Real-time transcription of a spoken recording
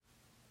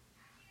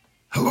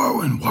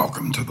Hello and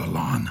welcome to the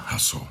Lawn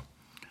Hustle,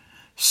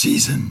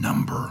 season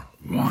number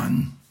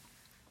 1,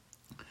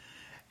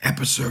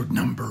 episode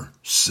number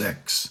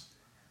 6.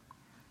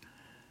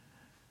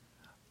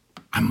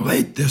 I'm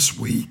late this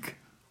week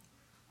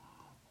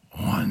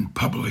on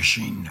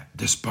publishing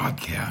this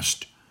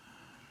podcast.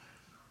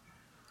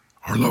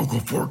 Our local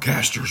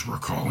forecasters were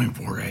calling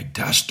for a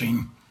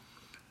dusting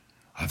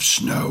of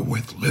snow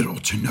with little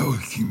to no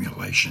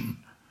accumulation.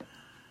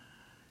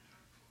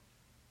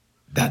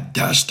 That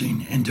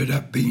dusting ended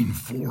up being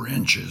 4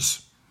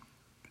 inches.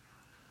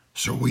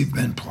 So we've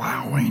been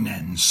plowing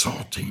and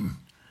salting.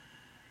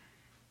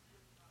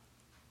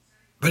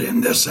 But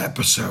in this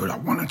episode, I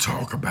want to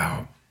talk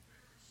about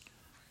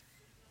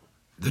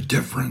the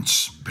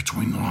difference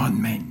between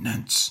lawn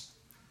maintenance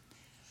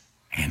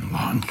and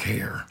lawn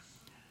care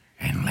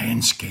and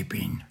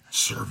landscaping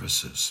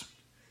services.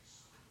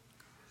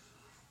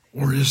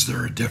 Or is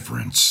there a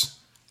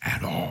difference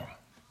at all?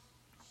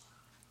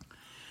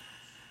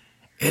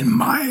 In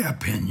my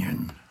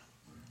opinion,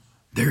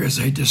 there is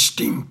a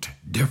distinct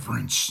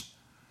difference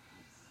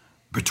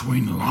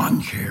between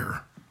lawn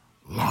care,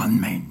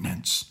 lawn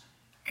maintenance,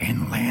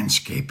 and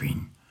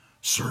landscaping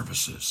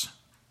services.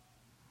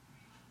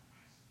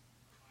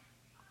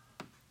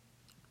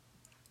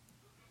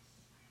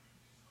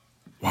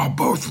 While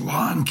both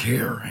lawn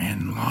care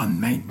and lawn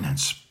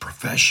maintenance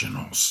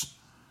professionals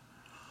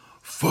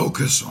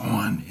focus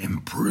on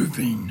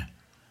improving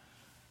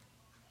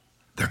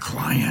the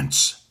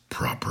client's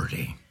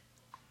property,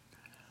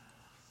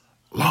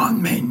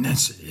 lawn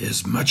maintenance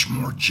is much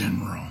more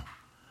general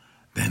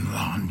than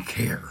lawn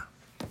care.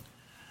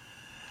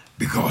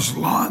 Because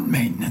lawn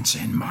maintenance,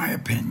 in my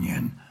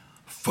opinion,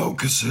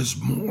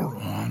 focuses more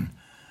on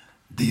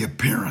the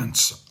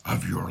appearance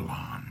of your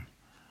lawn,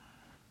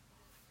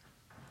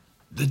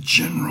 the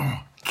general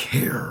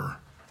care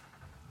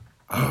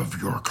of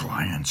your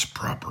client's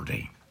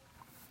property.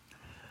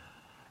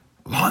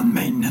 Lawn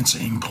maintenance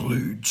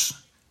includes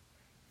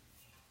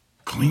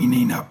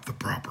cleaning up the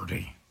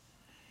property,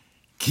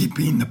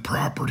 keeping the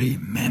property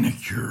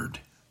manicured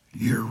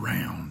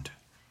year-round,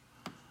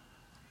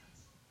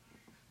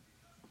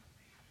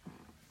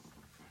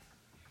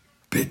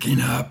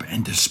 picking up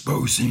and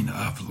disposing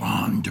of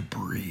lawn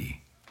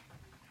debris.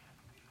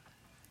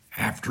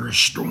 After a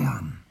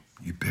storm,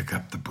 you pick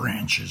up the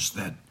branches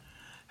that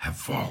have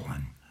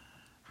fallen.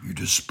 You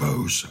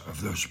dispose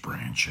of those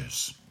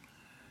branches.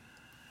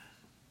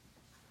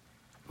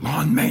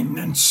 Lawn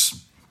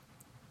maintenance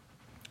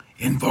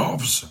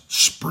involves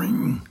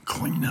spring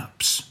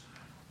cleanups,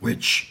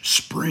 which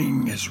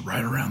spring is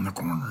right around the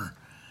corner,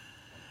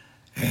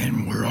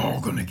 and we're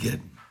all going to get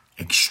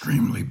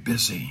extremely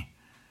busy.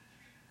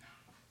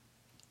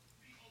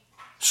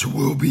 So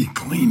we'll be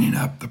cleaning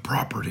up the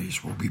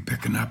properties. We'll be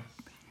picking up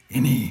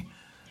any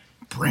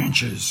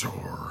branches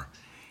or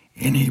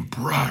any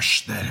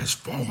brush that has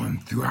fallen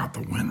throughout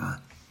the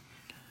winter.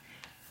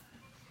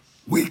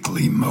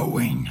 Weekly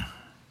mowing.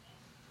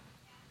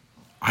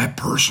 I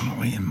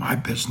personally, in my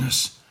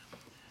business,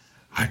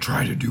 I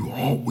try to do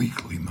all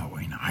weekly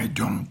mowing. I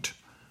don't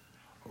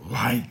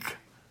like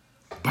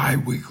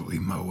bi-weekly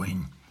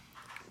mowing,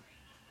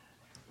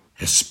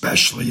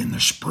 especially in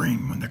the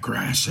spring when the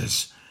grass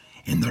is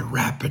in the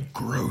rapid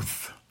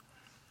growth,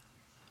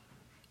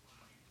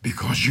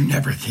 because you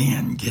never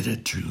can get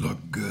it to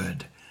look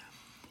good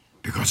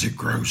because it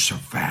grows so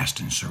fast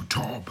and so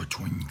tall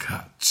between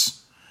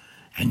cuts,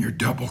 and you're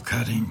double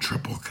cutting,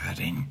 triple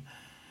cutting.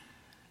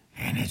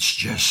 And it's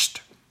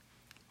just,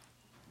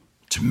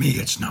 to me,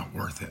 it's not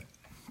worth it.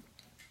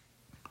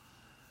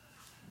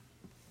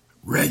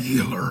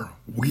 Regular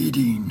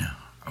weeding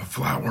of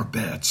flower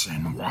beds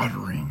and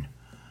watering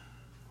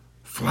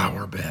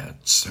flower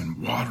beds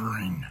and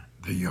watering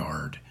the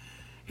yard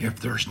if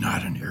there's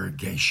not an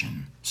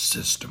irrigation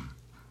system.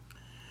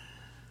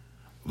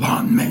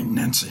 Lawn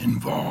maintenance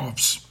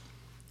involves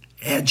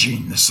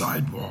edging the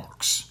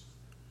sidewalks,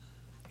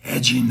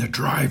 edging the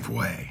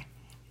driveway,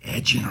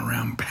 edging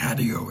around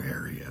patio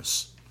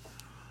areas.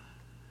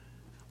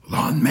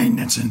 Lawn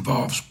maintenance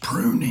involves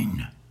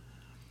pruning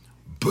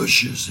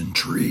bushes and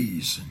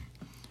trees and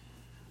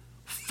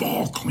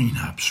fall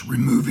cleanups,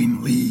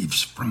 removing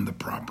leaves from the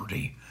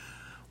property,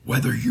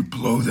 whether you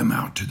blow them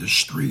out to the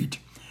street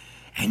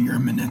and your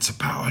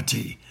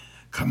municipality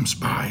comes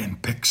by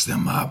and picks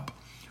them up,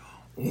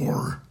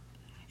 or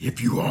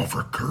if you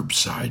offer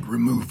curbside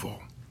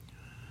removal,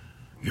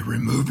 you're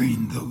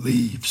removing the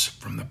leaves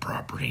from the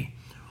property.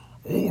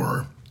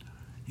 Or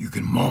you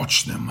can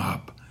mulch them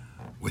up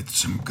with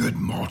some good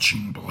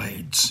mulching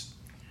blades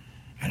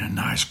and a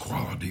nice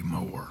quality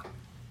mower.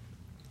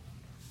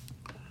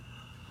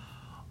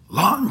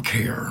 Lawn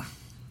care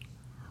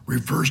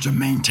refers to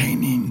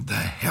maintaining the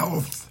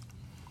health,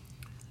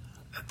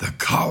 the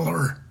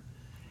color,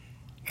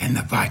 and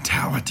the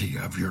vitality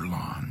of your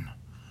lawn.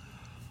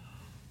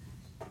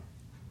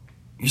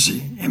 You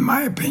see, in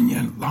my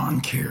opinion,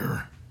 lawn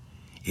care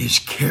is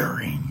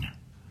caring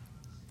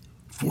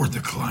for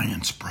the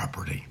client's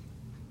property,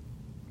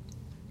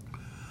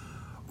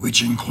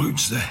 which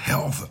includes the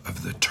health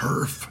of the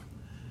turf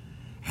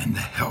and the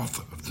health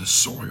of the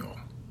soil.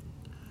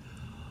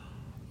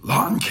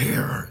 Lawn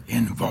care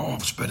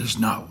involves, but is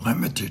not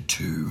limited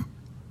to,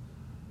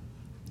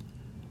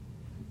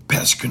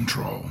 pest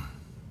control,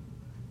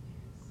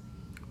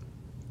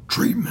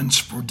 treatments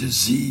for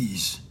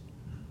disease,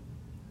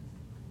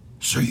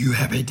 so you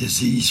have a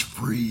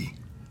disease-free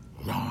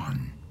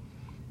lawn.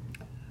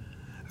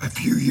 A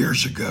few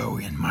years ago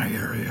in my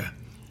area,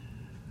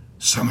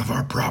 some of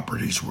our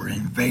properties were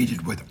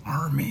invaded with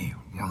army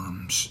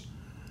worms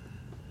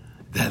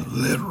that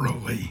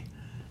literally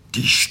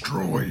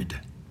destroyed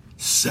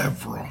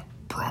several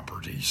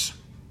properties.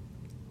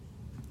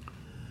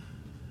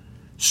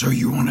 So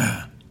you want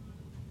to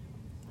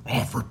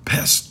offer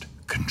pest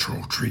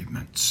control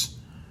treatments,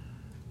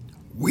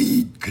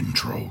 weed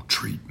control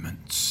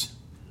treatments,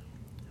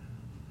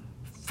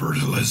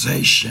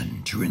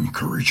 fertilization to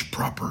encourage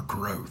proper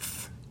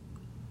growth.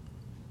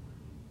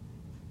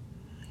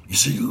 You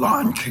see,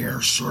 lawn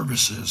care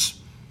services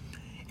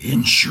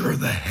ensure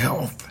the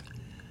health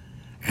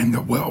and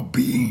the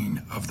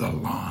well-being of the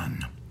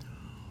lawn,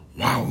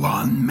 while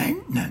lawn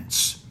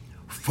maintenance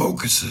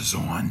focuses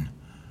on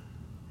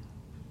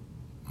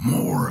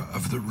more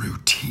of the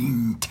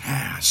routine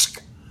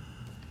task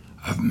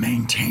of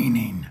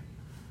maintaining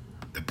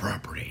the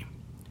property.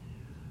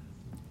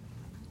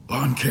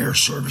 Lawn care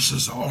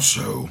services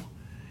also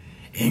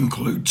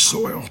include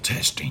soil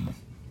testing,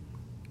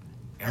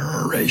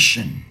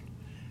 aeration,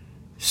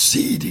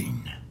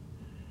 seeding,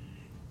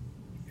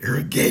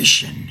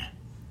 irrigation,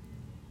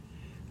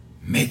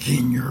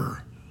 making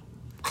your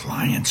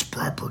client's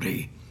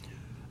property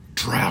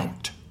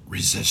drought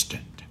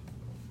resistant.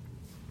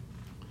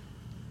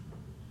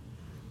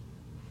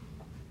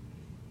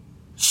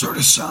 So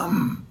to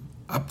sum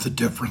up the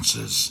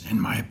differences, in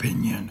my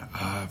opinion,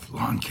 of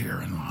lawn care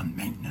and lawn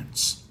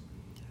maintenance,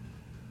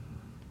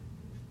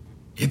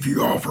 if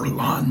you offer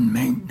lawn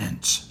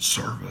maintenance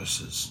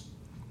services,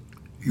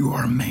 you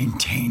are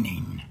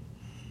maintaining.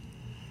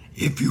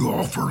 If you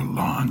offer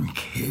lawn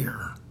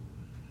care,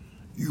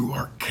 you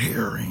are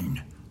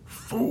caring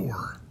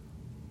for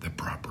the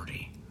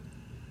property.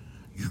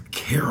 You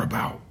care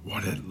about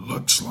what it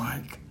looks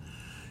like.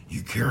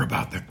 You care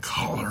about the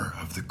color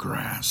of the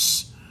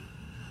grass.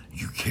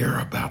 You care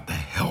about the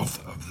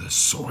health of the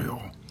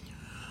soil.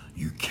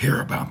 You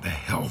care about the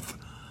health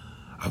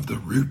of the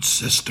root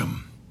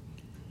system.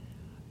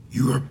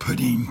 You are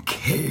putting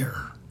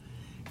care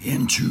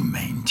into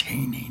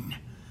maintaining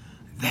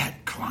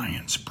that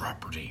client's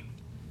property.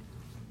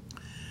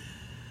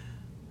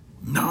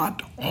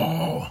 Not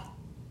all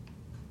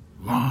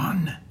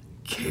lawn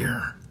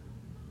care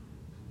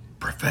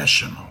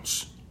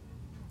professionals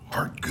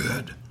are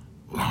good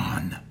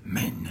lawn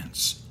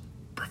maintenance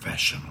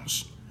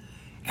professionals.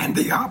 And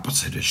the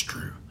opposite is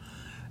true.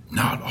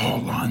 Not all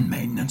lawn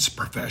maintenance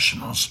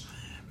professionals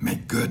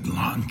make good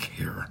lawn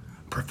care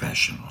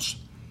professionals.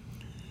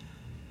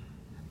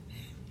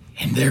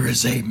 And there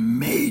is a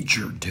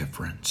major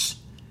difference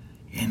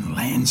in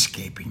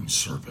landscaping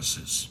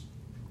services.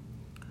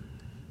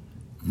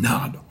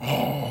 Not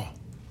all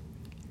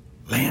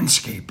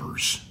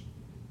landscapers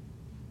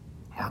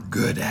are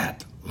good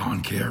at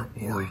lawn care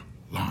or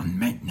lawn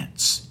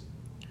maintenance.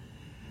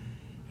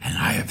 And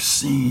I have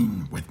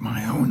seen with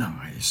my own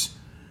eyes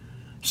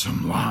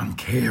some lawn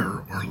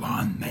care or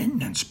lawn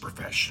maintenance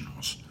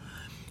professionals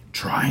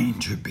trying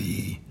to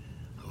be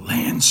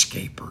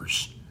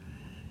landscapers,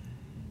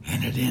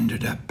 and it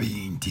ended up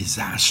being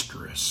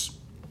disastrous.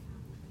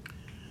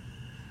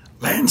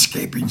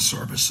 Landscaping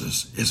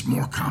services is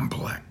more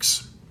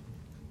complex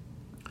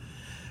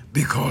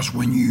because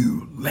when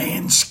you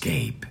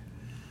landscape,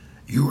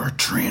 you are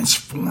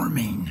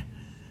transforming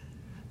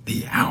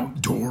the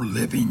outdoor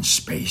living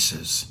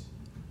spaces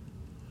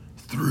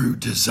through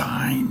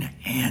design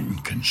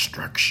and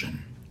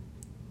construction.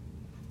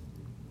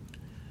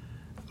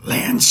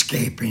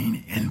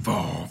 Landscaping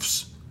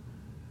involves,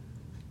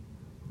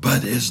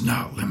 but is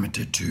not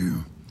limited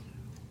to,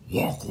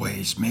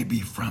 walkways, maybe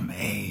from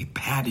a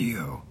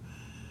patio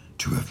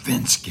to a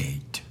fence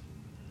gate.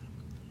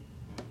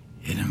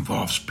 It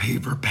involves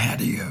paver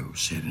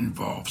patios. It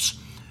involves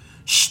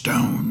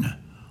stone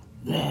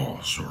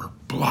walls or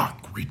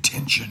block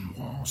retention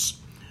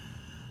walls,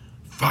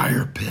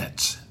 fire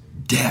pits,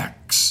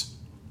 decks,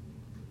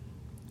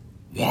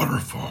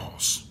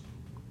 waterfalls.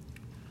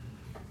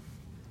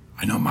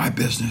 I know my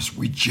business,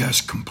 we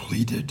just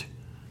completed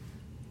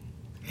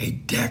a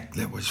deck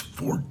that was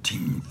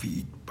 14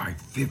 feet by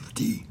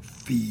 50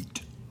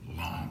 feet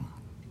long.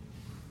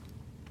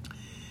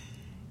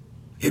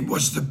 It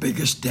was the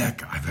biggest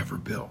deck I've ever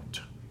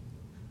built,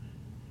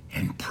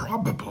 and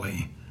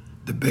probably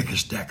the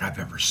biggest deck I've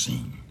ever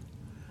seen.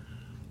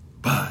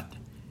 But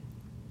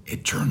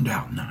it turned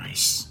out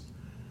nice.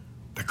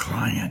 The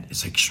client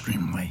is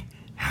extremely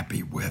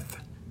happy with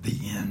the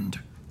end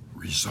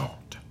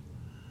result.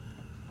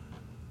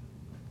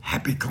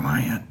 Happy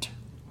client,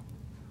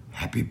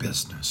 happy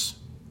business.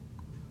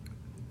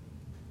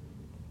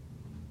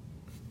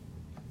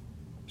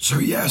 So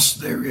yes,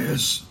 there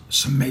is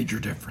some major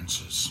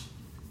differences.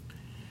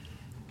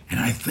 And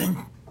I think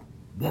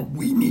what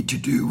we need to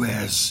do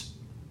as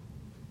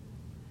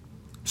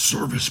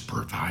service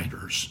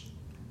providers,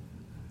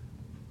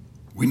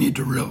 we need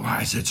to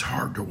realize it's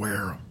hard to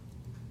wear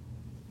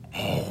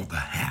all the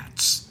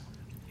hats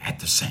at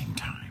the same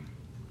time.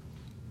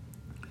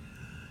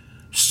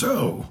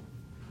 So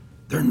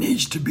there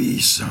needs to be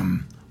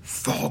some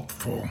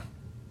thoughtful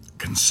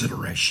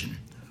consideration.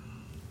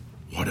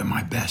 What am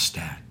I best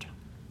at?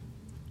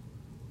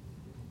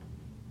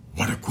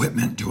 What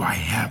equipment do I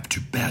have to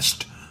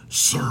best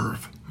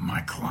serve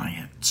my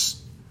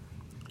clients?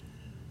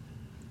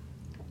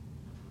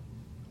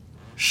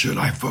 Should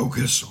I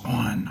focus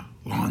on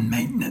lawn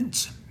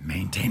maintenance,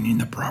 maintaining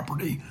the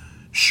property,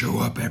 show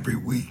up every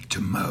week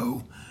to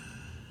mow,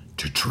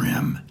 to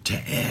trim, to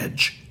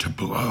edge, to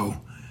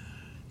blow,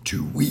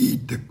 to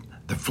weed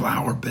the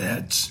flower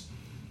beds?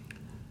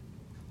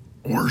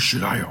 Or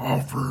should I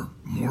offer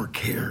more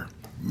care?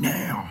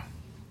 Now,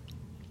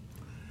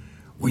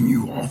 when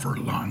you offer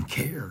lawn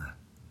care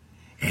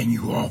and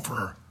you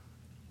offer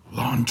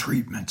lawn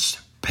treatments,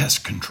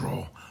 pest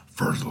control,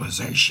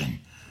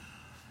 fertilization,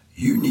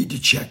 you need to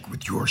check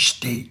with your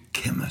state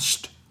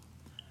chemist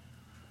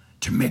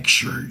to make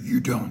sure you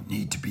don't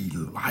need to be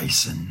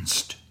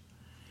licensed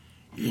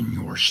in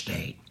your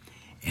state.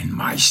 In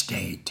my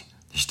state,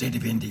 the state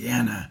of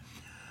Indiana,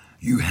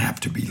 you have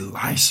to be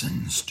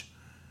licensed.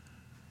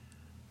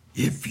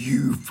 If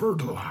you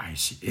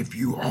fertilize, if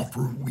you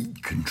offer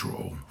weed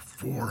control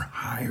for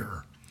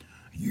hire,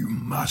 you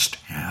must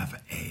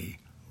have a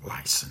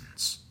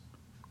license.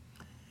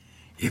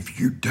 If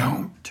you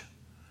don't,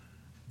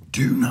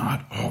 do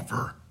not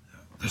offer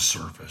the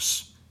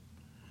service.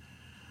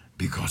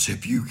 Because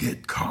if you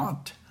get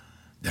caught,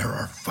 there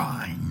are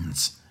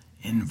fines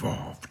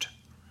involved.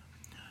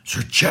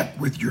 So check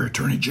with your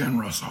Attorney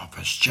General's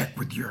office, check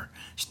with your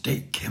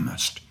state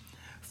chemist.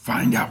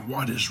 Find out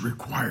what is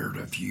required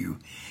of you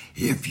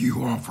if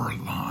you offer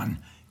lawn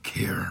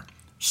care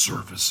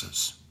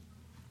services.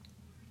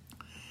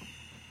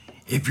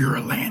 If you're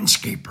a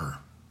landscaper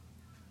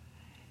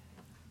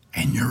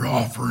and you're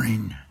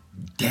offering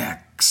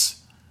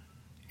decks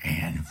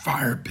and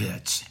fire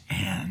pits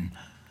and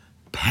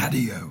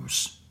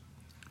patios,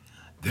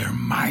 there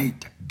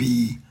might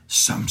be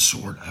some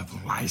sort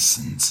of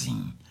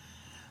licensing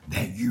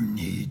that you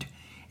need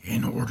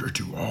in order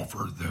to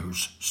offer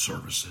those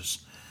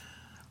services.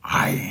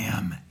 I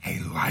am a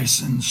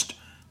licensed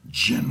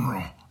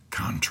general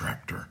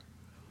contractor.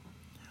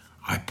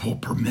 I pull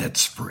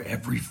permits for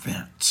every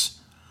fence.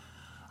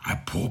 I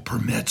pull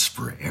permits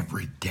for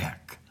every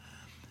deck.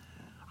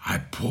 I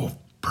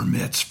pull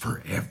permits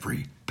for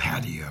every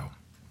patio.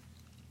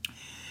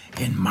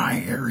 In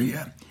my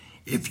area,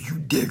 if you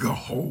dig a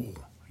hole,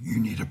 you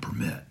need a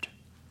permit.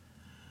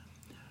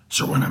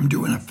 So when I'm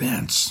doing a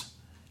fence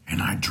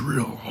and I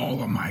drill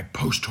all of my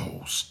post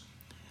holes,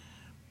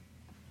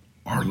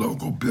 our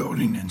local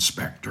building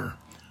inspector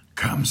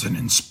comes and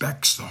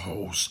inspects the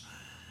holes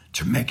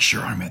to make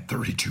sure I'm at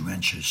 32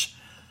 inches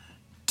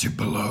to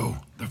below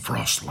the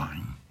frost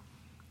line.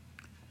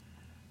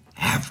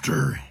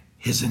 After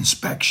his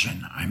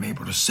inspection, I'm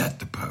able to set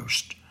the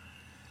post,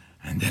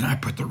 and then I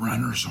put the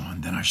runners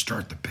on, then I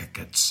start the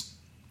pickets,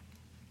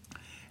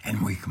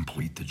 and we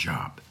complete the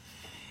job.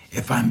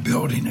 If I'm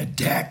building a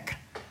deck,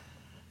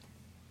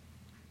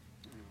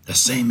 the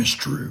same is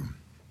true.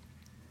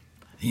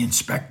 The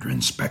inspector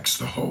inspects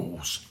the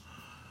holes.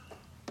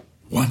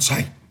 Once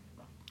I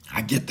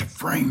get the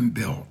frame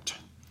built,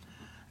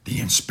 the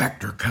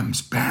inspector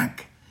comes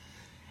back,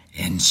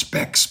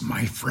 inspects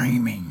my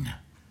framing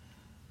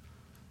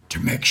to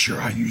make sure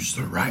I use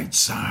the right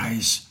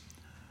size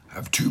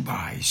of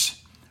 2x.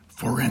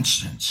 For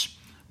instance,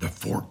 the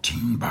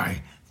 14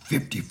 by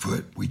 50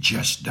 foot we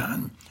just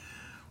done,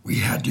 we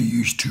had to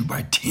use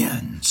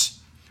 2x10s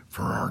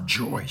for our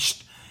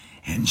joist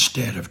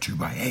instead of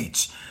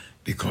 2x8s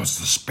because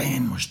the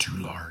span was too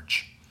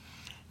large.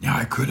 Now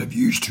I could have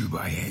used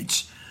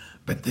 2x8s,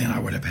 but then I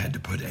would have had to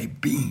put a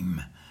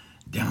beam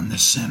down the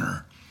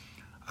center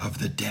of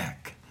the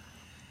deck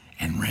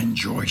and ran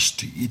joists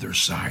to either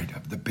side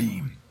of the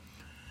beam.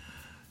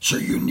 So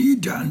you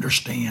need to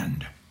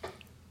understand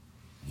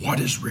what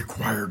is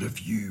required of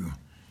you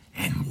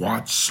and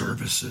what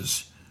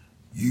services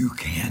you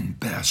can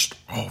best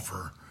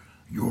offer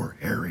your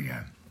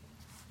area.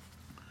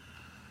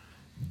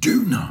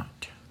 Do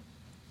not,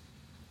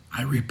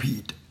 I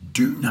repeat,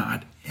 do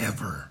not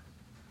ever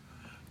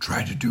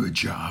try to do a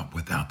job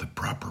without the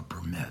proper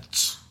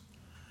permits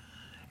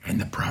and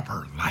the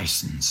proper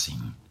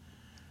licensing.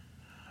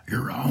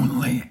 You're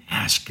only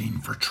asking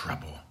for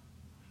trouble.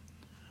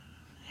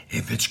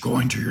 If it's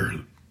going to your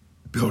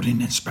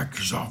building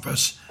inspector's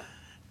office,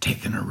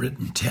 taking a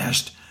written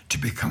test to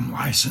become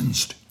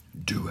licensed,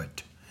 do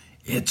it.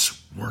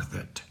 It's worth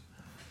it.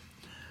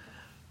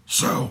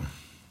 So,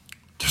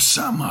 to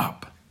sum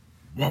up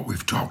what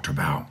we've talked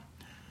about,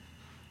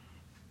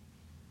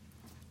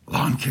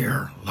 lawn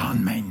care,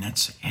 lawn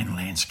maintenance, and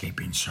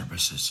landscaping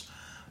services,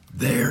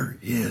 there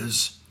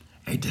is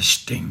a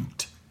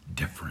distinct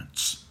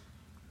difference.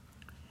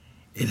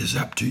 It is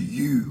up to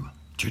you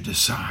to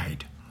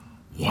decide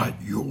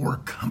what your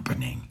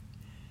company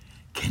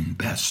can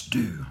best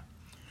do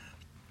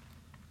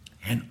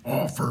and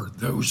offer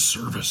those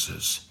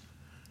services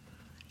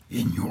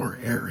in your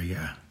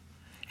area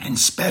and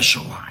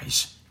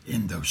specialize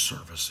in those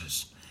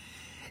services.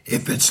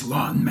 If it's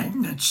lawn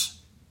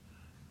maintenance,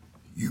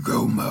 you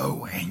go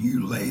mow and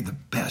you lay the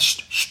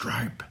best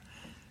stripe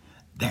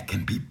that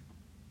can be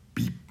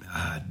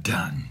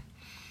done.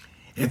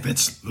 If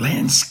it's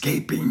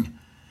landscaping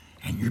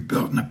and you're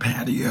building a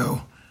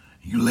patio,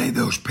 you lay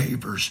those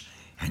pavers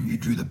and you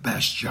do the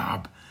best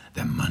job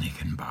that money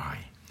can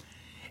buy.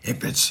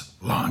 If it's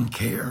lawn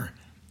care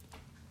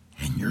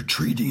and you're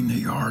treating the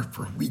yard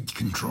for weed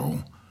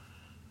control,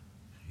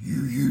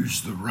 you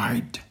use the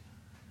right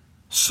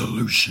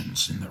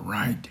solutions and the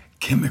right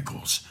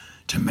chemicals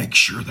to make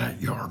sure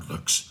that yard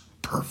looks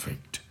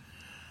perfect.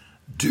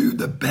 Do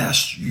the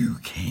best you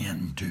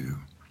can do.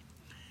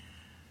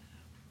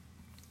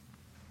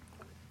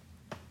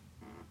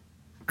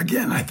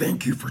 Again, I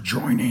thank you for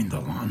joining the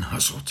Lawn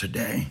Hustle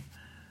today.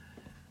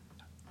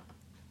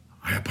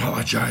 I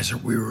apologize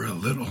that we were a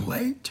little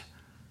late,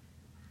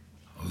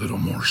 a little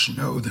more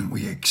snow than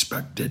we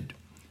expected.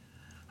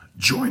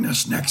 Join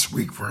us next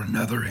week for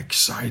another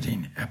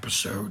exciting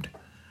episode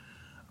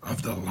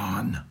of the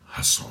Lawn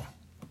Hustle.